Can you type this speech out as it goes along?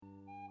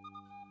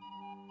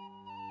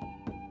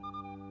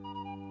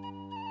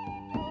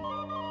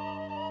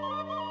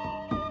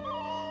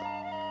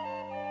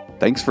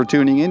Thanks for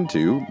tuning in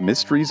to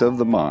Mysteries of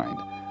the Mind,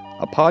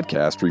 a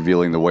podcast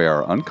revealing the way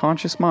our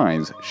unconscious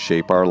minds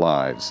shape our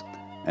lives.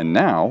 And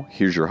now,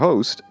 here's your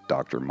host,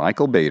 Dr.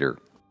 Michael Bader.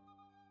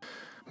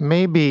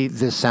 Maybe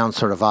this sounds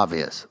sort of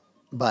obvious,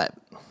 but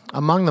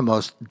among the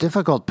most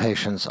difficult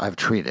patients I've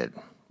treated,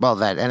 well,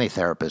 that any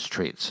therapist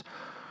treats,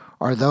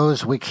 are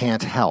those we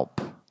can't help.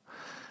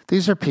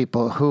 These are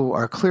people who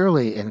are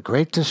clearly in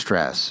great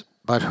distress,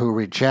 but who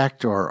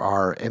reject or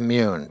are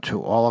immune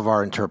to all of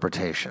our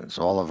interpretations,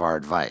 all of our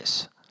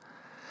advice.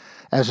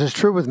 As is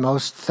true with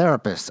most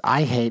therapists,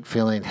 I hate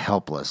feeling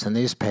helpless, and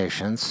these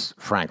patients,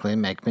 frankly,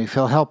 make me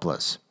feel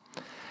helpless.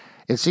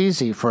 It's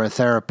easy for a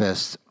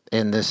therapist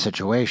in this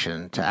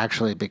situation to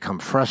actually become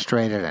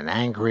frustrated and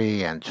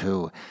angry and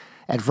to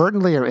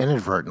advertently or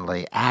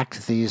inadvertently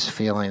act these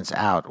feelings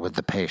out with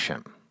the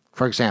patient.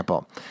 For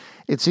example,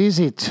 it's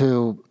easy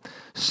to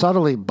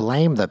subtly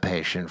blame the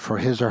patient for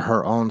his or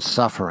her own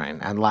suffering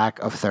and lack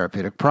of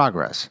therapeutic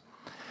progress.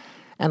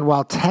 And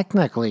while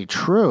technically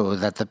true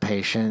that the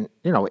patient,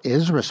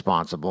 is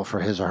responsible for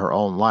his or her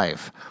own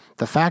life,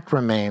 the fact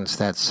remains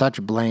that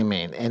such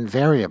blaming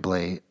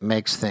invariably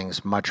makes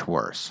things much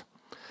worse.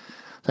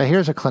 So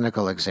here's a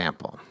clinical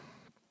example.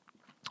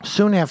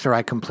 Soon after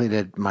I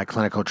completed my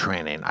clinical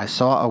training, I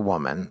saw a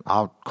woman,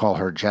 I'll call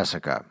her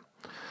Jessica,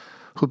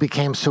 who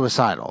became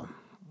suicidal,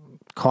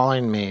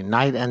 calling me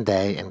night and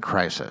day in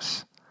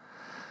crisis.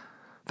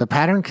 The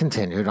pattern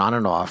continued on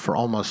and off for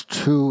almost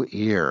 2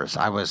 years.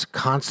 I was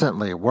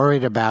constantly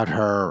worried about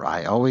her.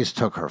 I always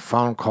took her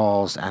phone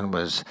calls and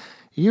was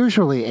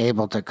usually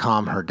able to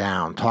calm her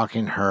down,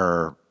 talking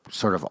her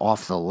sort of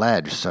off the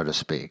ledge, so to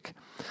speak.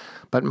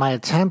 But my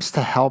attempts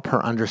to help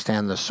her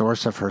understand the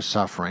source of her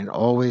suffering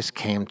always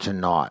came to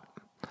naught.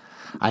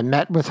 I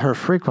met with her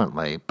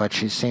frequently, but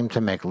she seemed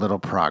to make little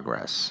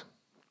progress.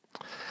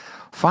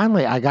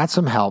 Finally, I got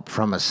some help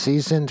from a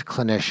seasoned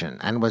clinician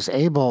and was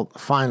able,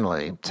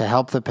 finally, to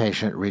help the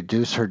patient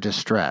reduce her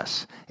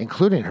distress,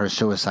 including her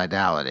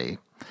suicidality,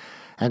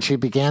 and she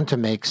began to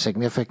make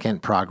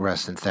significant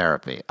progress in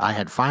therapy. I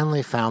had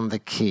finally found the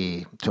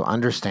key to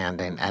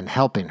understanding and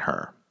helping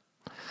her.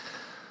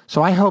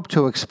 So I hope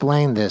to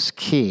explain this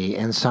key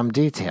in some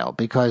detail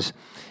because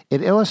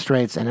it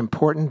illustrates an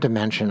important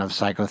dimension of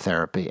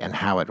psychotherapy and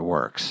how it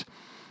works,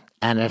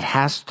 and it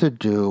has to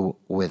do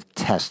with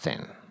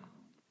testing.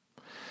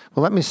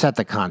 Well, let me set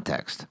the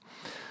context.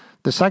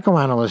 The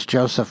psychoanalyst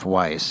Joseph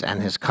Weiss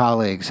and his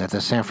colleagues at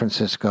the San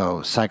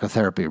Francisco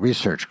Psychotherapy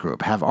Research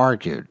Group have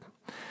argued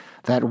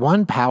that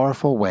one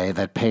powerful way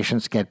that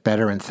patients get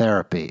better in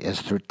therapy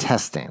is through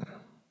testing.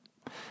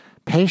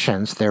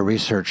 Patients, their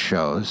research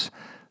shows,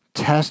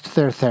 test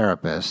their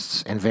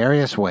therapists in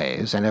various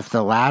ways, and if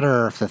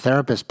the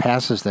therapist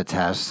passes the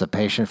tests, the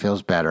patient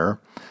feels better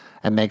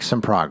and makes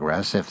some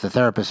progress. If the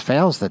therapist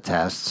fails the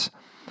tests,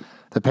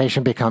 the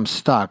patient becomes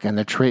stuck and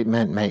the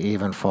treatment may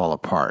even fall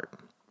apart.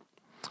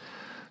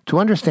 To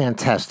understand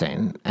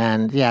testing,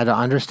 and to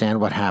understand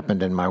what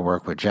happened in my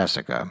work with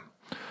Jessica,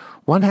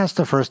 one has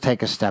to first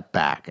take a step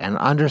back and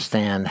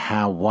understand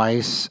how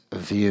Weiss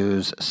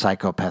views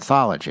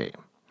psychopathology.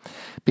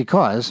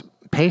 Because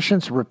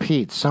patients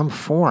repeat some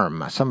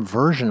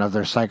version of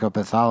their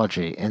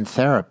psychopathology in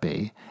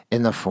therapy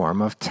in the form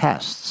of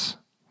tests.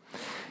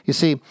 You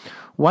see,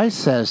 Weiss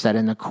says that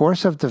in the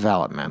course of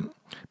development,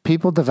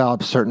 people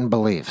develop certain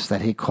beliefs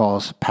that he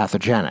calls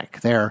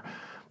pathogenic. They're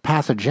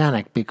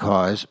pathogenic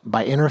because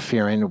by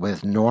interfering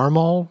with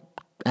normal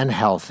and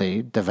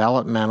healthy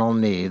developmental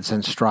needs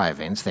and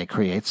strivings, they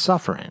create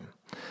suffering.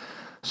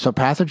 So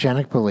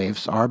pathogenic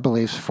beliefs are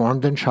beliefs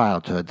formed in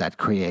childhood that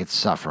create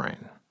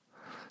suffering.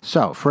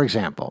 So, for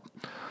example,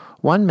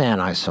 one man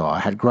I saw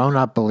had grown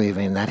up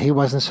believing that he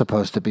wasn't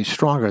supposed to be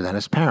stronger than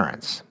his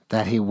parents,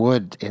 that he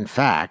would, in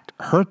fact,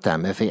 hurt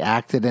them if he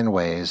acted in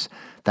ways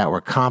that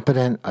were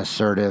competent,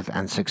 assertive,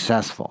 and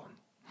successful.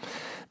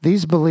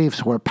 These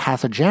beliefs were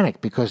pathogenic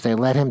because they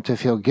led him to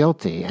feel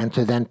guilty and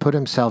to then put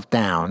himself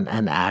down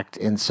and act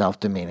in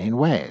self-demeaning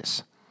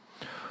ways.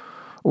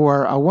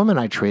 Or a woman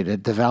I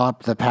treated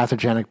developed the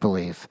pathogenic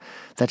belief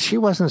that she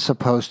wasn't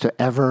supposed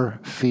to ever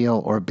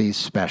feel or be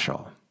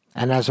special.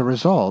 And as a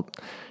result,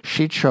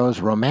 she chose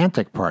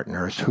romantic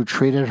partners who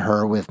treated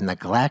her with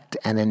neglect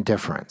and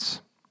indifference.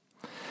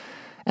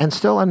 And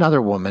still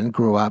another woman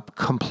grew up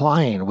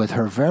complying with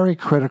her very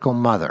critical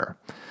mother.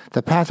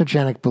 The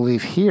pathogenic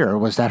belief here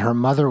was that her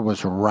mother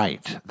was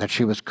right, that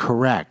she was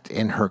correct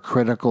in her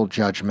critical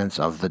judgments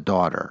of the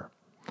daughter.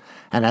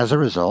 And as a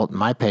result,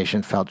 my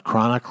patient felt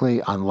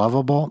chronically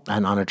unlovable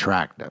and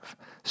unattractive.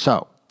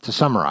 So, to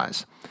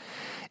summarize,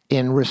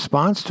 in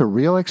response to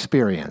real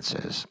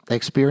experiences,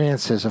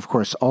 of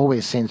course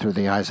always seen through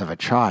the eyes of a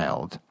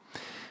child,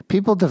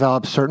 people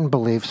develop certain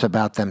beliefs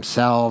about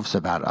themselves,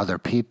 about other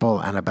people,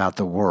 and about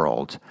the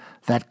world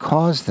that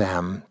cause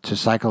them to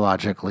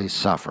psychologically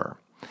suffer.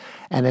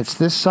 And it's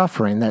this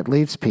suffering that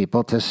leads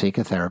people to seek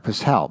a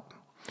therapist's help.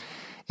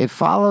 It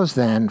follows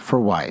then, for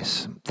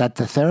Weiss, that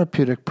the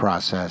therapeutic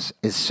process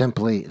is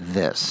simply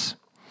this.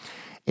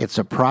 It's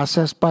a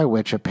process by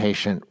which a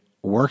patient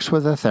works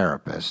with a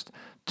therapist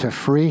to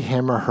free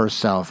him or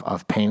herself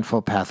of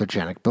painful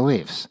pathogenic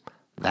beliefs.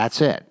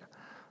 That's it.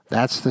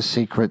 That's the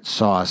secret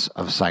sauce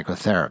of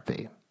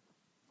psychotherapy.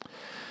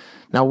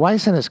 Now,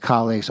 Weiss and his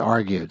colleagues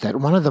argued that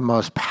one of the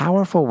most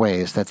powerful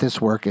ways that this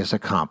work is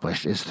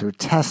accomplished is through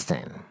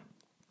testing.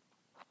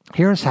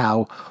 Here's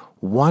how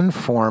one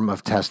form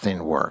of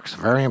testing works, a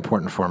very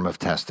important form of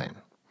testing.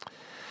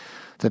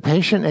 The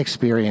patient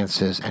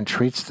experiences and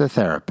treats the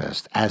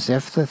therapist as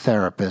if the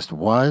therapist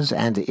was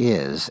and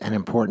is an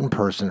important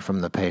person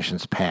from the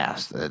patient's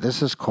past.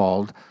 This is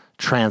called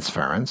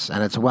transference,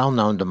 and it's well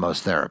known to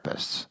most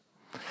therapists.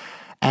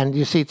 And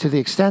you see, to the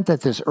extent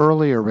that this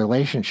earlier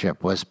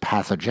relationship was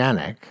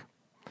pathogenic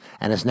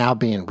and is now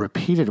being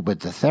repeated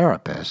with the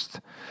therapist,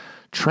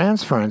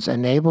 transference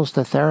enables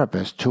the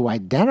therapist to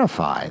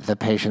identify the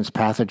patient's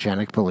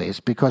pathogenic beliefs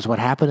because what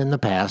happened in the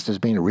past is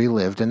being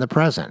relived in the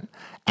present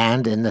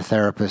and in the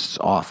therapist's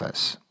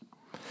office.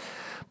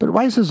 But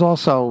Weiss is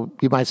also,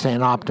 you might say,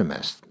 an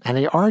optimist, and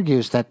he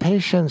argues that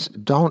patients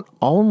don't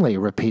only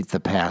repeat the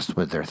past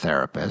with their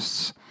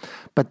therapists,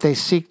 but they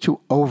seek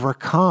to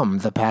overcome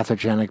the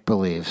pathogenic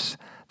beliefs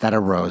that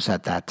arose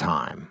at that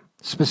time.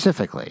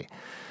 Specifically,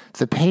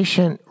 the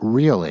patient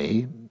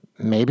really,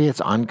 maybe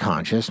it's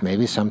unconscious,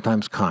 maybe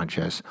sometimes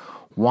conscious,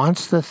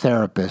 wants the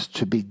therapist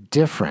to be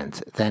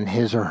different than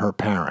his or her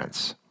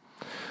parents,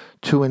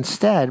 to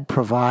instead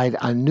provide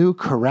a new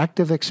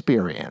corrective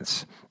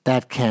experience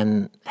that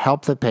can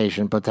help the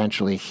patient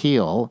potentially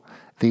heal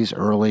these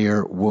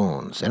earlier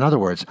wounds. In other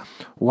words,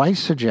 Weiss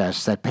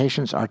suggests that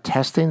patients are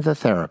testing the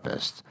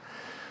therapist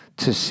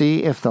to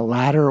see if the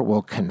latter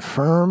will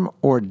confirm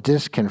or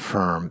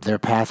disconfirm their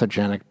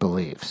pathogenic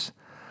beliefs.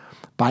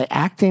 By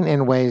acting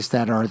in ways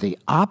that are the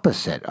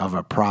opposite of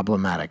a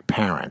problematic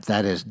parent,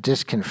 that is,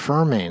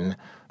 disconfirming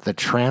the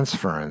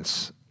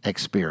transference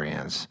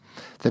experience,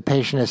 the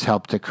patient is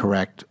helped to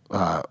correct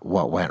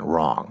what went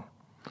wrong.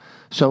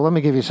 So let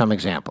me give you some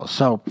examples.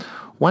 So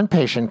one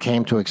patient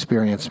came to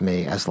experience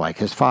me as like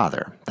his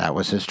father. That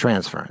was his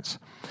transference.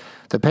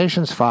 The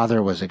patient's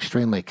father was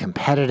extremely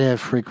competitive,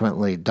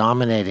 frequently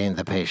dominating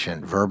the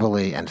patient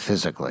verbally and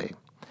physically.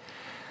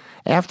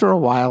 After a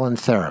while in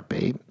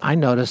therapy, I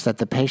noticed that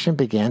the patient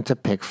began to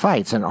pick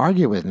fights and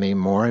argue with me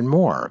more and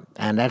more.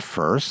 And at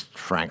first,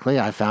 frankly,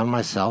 I found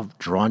myself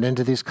drawn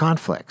into these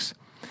conflicts.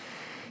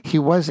 He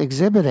was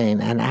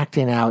exhibiting and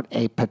acting out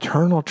a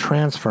paternal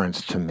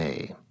transference to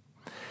me.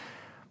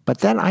 But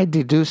then I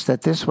deduced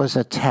that this was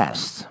a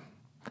test,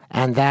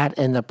 and that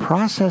in the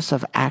process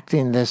of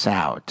acting this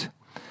out,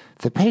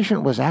 the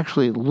patient was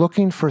actually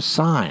looking for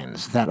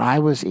signs that I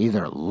was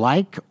either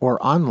like or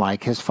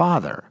unlike his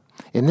father.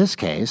 In this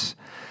case,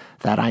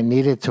 that I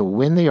needed to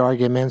win the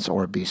arguments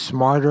or be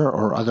smarter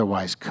or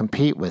otherwise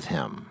compete with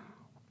him.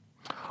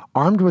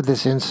 Armed with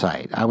this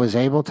insight, I was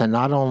able to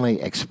not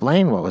only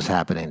explain what was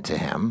happening to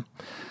him,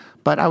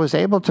 but I was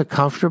able to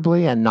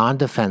comfortably and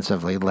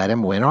non-defensively let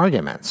him win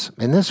arguments.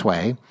 In this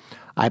way,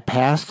 I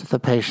passed the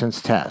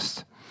patient's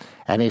test,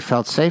 and he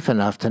felt safe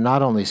enough to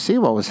not only see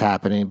what was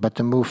happening, but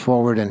to move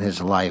forward in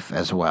his life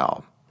as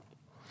well.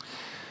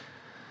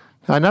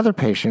 Another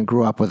patient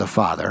grew up with a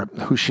father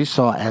who she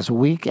saw as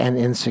weak and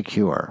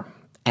insecure,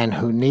 and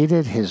who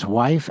needed his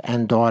wife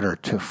and daughter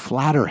to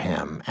flatter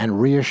him and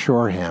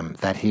reassure him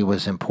that he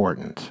was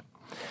important.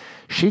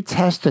 She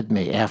tested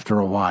me after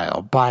a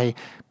while by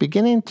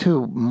beginning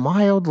to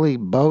mildly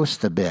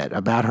boast a bit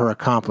about her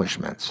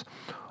accomplishments,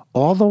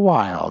 all the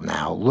while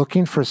now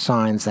looking for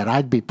signs that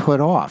I'd be put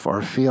off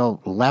or feel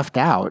left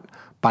out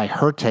by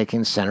her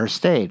taking center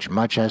stage,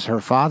 much as her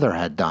father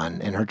had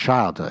done in her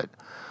childhood.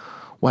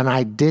 When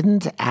I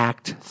didn't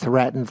act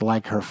threatened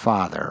like her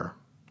father,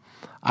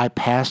 I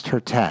passed her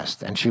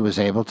test and she was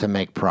able to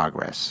make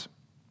progress.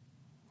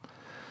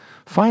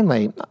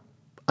 Finally,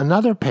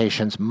 another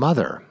patient's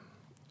mother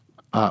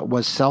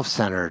was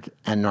self-centered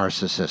and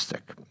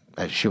narcissistic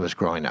as she was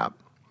growing up.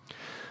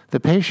 The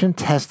patient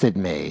tested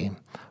me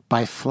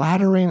by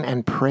flattering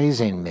and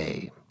praising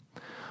me,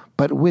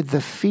 but with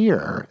the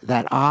fear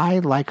that I,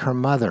 like her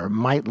mother,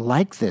 might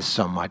like this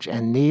so much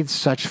and need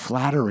such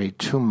flattery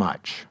too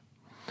much.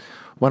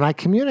 When I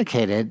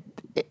communicated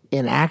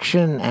in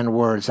action and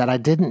words that I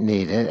didn't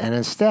need it and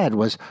instead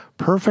was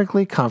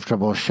perfectly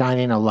comfortable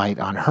shining a light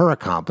on her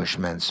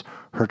accomplishments,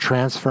 her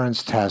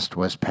transference test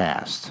was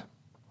passed.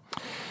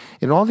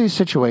 In all these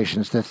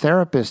situations, the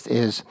therapist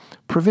is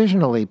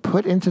provisionally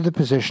put into the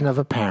position of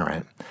a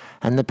parent,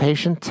 and the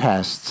patient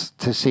tests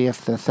to see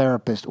if the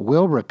therapist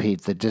will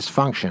repeat the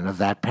dysfunction of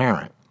that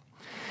parent.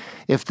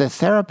 If the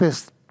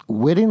therapist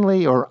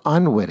wittingly or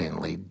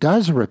unwittingly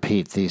does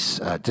repeat these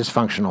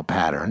dysfunctional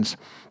patterns,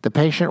 the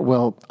patient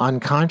will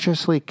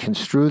unconsciously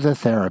construe the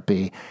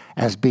therapy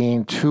as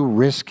being too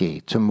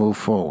risky to move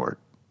forward.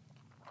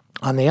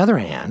 On the other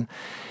hand,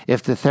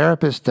 if the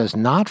therapist does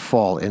not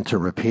fall into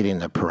repeating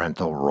the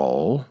parental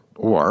role,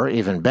 or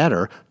even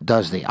better,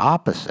 does the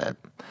opposite,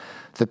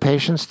 the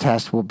patient's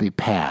test will be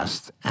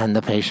passed and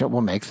the patient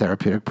will make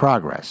therapeutic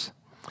progress.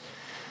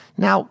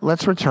 Now,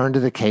 let's return to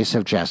the case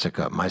of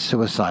Jessica, my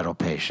suicidal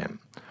patient,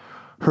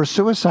 Her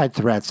suicide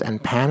threats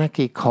and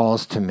panicky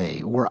calls to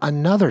me were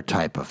another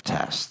type of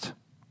test.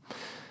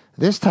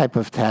 This type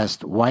of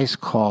test Weiss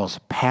calls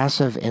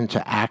passive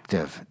into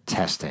active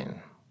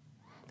testing.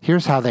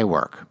 Here's how they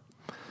work.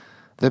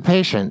 The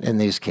patient, in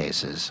these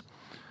cases,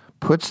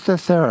 puts the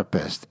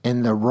therapist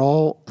in the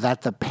role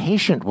that the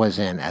patient was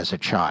in as a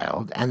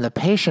child, and the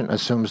patient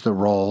assumes the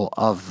role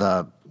of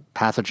the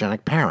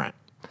pathogenic parent.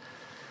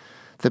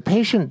 The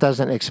patient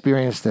doesn't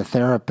experience the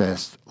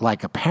therapist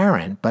like a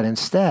parent, but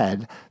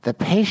instead, the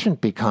patient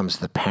becomes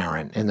the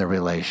parent in the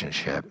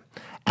relationship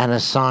and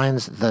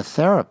assigns the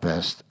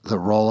therapist the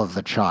role of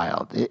the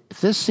child.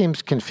 If this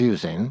seems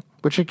confusing,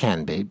 which it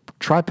can be,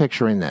 try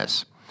picturing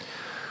this.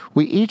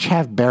 We each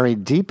have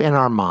buried deep in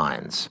our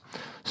minds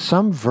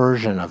some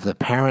version of the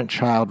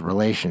parent-child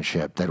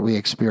relationship that we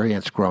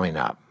experienced growing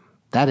up.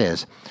 That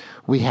is,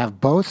 we have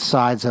both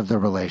sides of the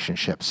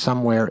relationship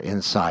somewhere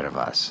inside of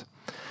us.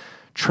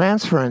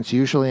 Transference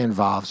usually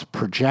involves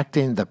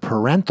projecting the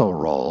parental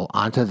role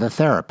onto the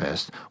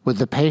therapist, with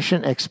the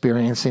patient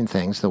experiencing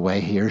things the way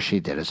he or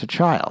she did as a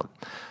child.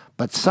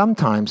 But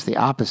sometimes the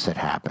opposite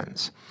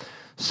happens.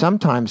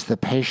 Sometimes the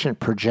patient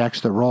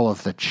projects the role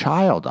of the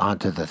child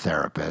onto the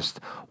therapist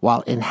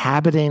while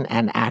inhabiting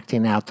and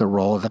acting out the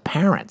role of the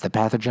parent, the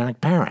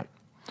pathogenic parent.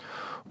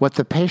 What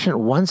the patient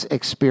once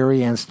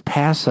experienced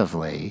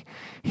passively,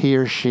 he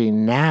or she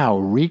now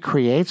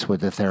recreates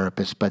with the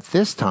therapist, but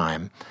this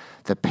time,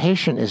 the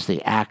patient is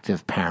the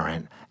active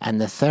parent, and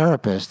the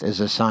therapist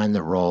is assigned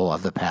the role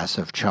of the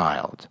passive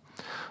child.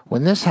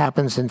 When this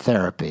happens in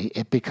therapy,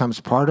 it becomes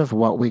part of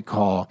what we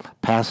call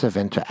passive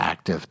into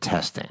active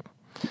testing.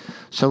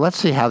 So let's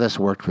see how this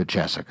worked with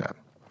Jessica.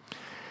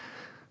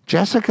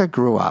 Jessica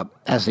grew up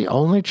as the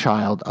only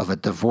child of a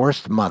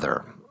divorced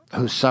mother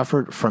who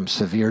suffered from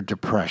severe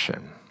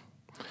depression.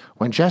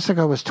 When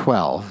Jessica was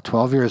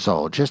 12 years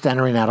old, just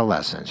entering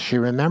adolescence, she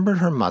remembered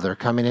her mother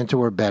coming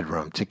into her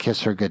bedroom to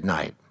kiss her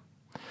goodnight.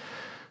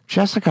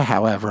 Jessica,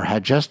 however,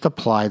 had just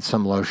applied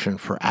some lotion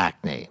for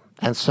acne,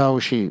 and so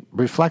she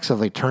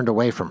reflexively turned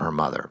away from her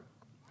mother.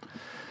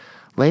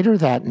 Later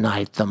that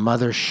night, the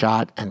mother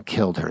shot and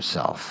killed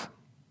herself.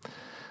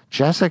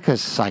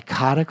 Jessica's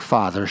psychotic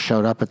father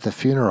showed up at the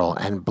funeral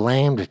and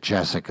blamed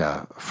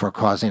Jessica for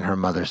causing her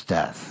mother's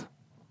death.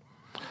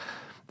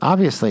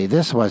 Obviously,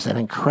 this was an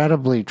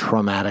incredibly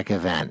traumatic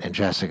event in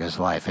Jessica's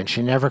life, and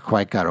she never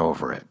quite got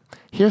over it.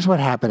 Here's what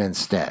happened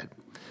instead.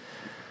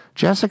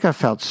 Jessica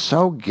felt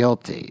so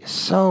guilty,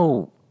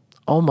 so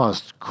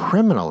almost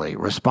criminally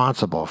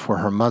responsible for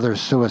her mother's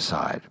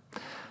suicide,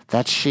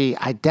 that she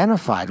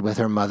identified with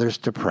her mother's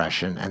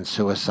depression and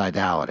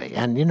suicidality.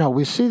 And,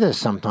 we see this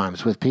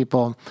sometimes with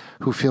people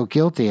who feel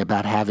guilty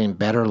about having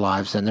better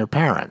lives than their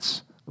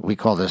parents. We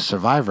call this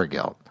survivor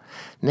guilt.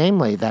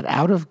 Namely, that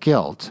out of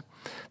guilt,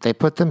 they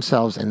put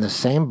themselves in the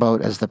same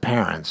boat as the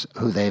parents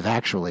who they've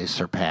actually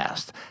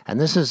surpassed. And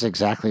this is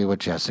exactly what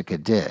Jessica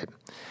did.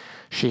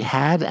 She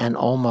had an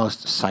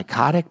almost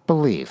psychotic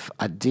belief,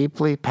 a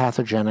deeply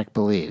pathogenic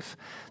belief,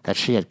 that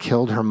she had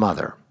killed her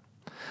mother.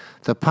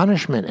 The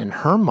punishment in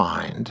her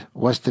mind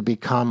was to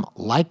become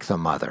like the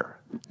mother,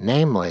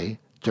 namely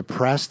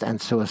depressed and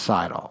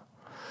suicidal.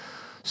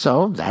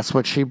 So that's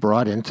what she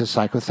brought into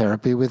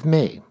psychotherapy with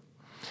me.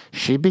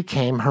 She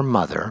became her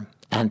mother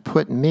and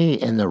put me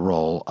in the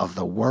role of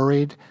the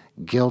worried,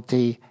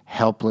 guilty,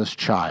 helpless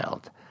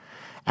child.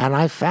 And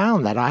I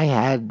found that I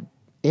had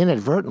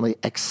inadvertently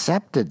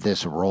accepted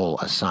this role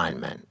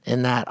assignment,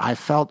 in that I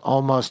felt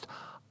almost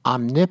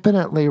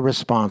omnipotently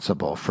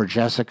responsible for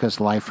Jessica's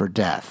life or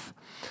death,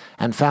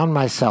 and found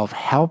myself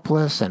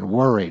helpless and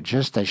worried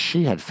just as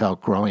she had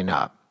felt growing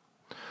up.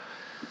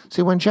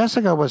 See, when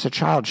Jessica was a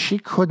child, she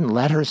couldn't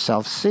let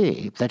herself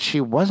see that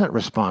she wasn't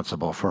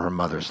responsible for her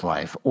mother's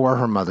life or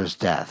her mother's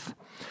death.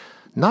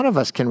 None of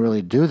us can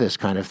really do this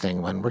kind of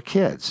thing when we're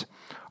kids.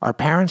 Our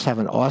parents have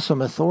an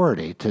awesome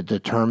authority to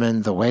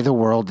determine the way the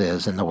world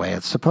is and the way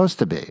it's supposed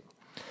to be.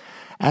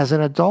 As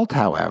an adult,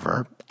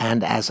 however,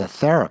 and as a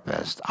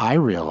therapist, I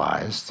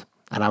realized,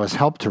 and I was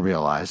helped to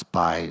realize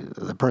by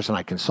the person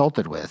I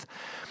consulted with,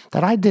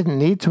 that I didn't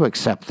need to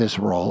accept this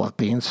role of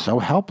being so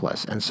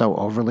helpless and so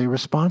overly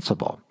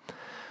responsible.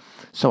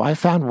 So I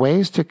found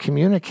ways to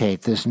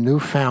communicate this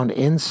newfound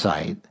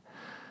insight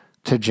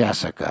to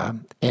Jessica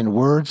in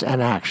words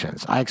and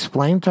actions. I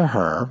explained to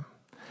her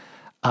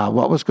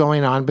what was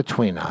going on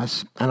between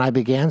us, and I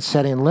began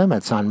setting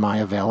limits on my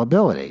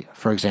availability.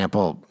 For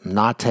example,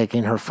 not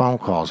taking her phone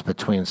calls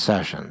between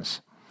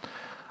sessions.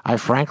 I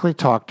frankly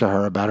talked to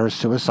her about her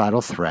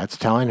suicidal threats,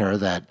 telling her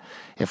that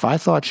if I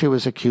thought she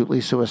was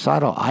acutely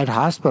suicidal, I'd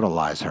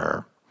hospitalize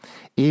her,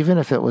 even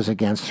if it was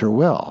against her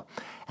will.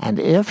 And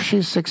if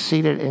she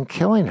succeeded in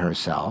killing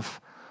herself,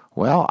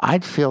 well,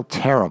 I'd feel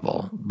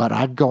terrible, but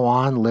I'd go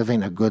on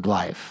living a good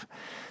life.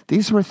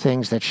 These were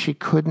things that she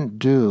couldn't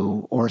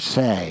do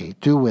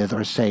with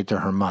or say to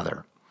her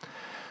mother.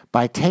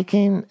 By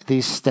taking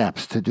these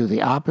steps to do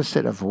the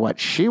opposite of what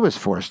she was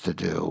forced to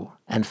do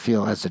and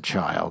feel as a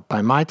child,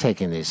 by my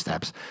taking these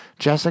steps,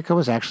 Jessica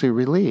was actually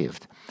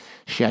relieved.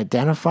 She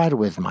identified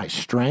with my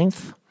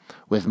strength,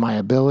 with my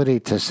ability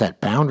to set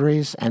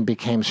boundaries and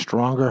became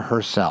stronger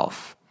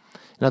herself.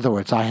 In other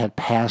words, I had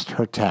passed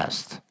her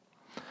test.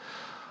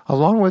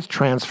 Along with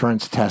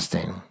transference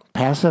testing,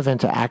 passive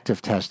into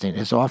active testing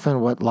is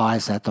often what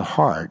lies at the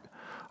heart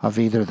of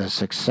either the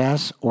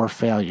success or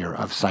failure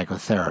of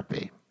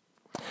psychotherapy.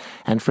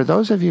 And for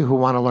those of you who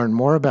want to learn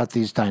more about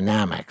these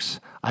dynamics,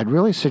 I'd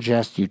really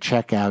suggest you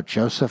check out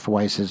Joseph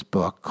Weiss's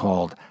book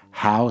called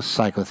How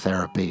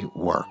Psychotherapy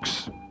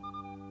Works.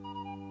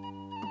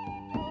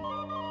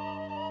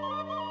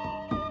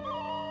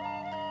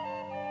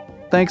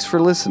 Thanks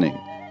for listening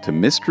to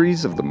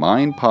Mysteries of the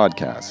Mind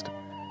podcast.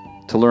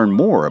 To learn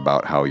more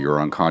about how your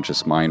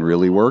unconscious mind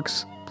really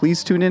works,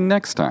 please tune in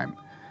next time.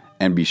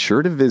 And be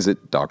sure to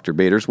visit Dr.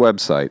 Bader's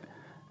website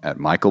at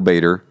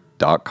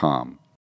michaelbader.com.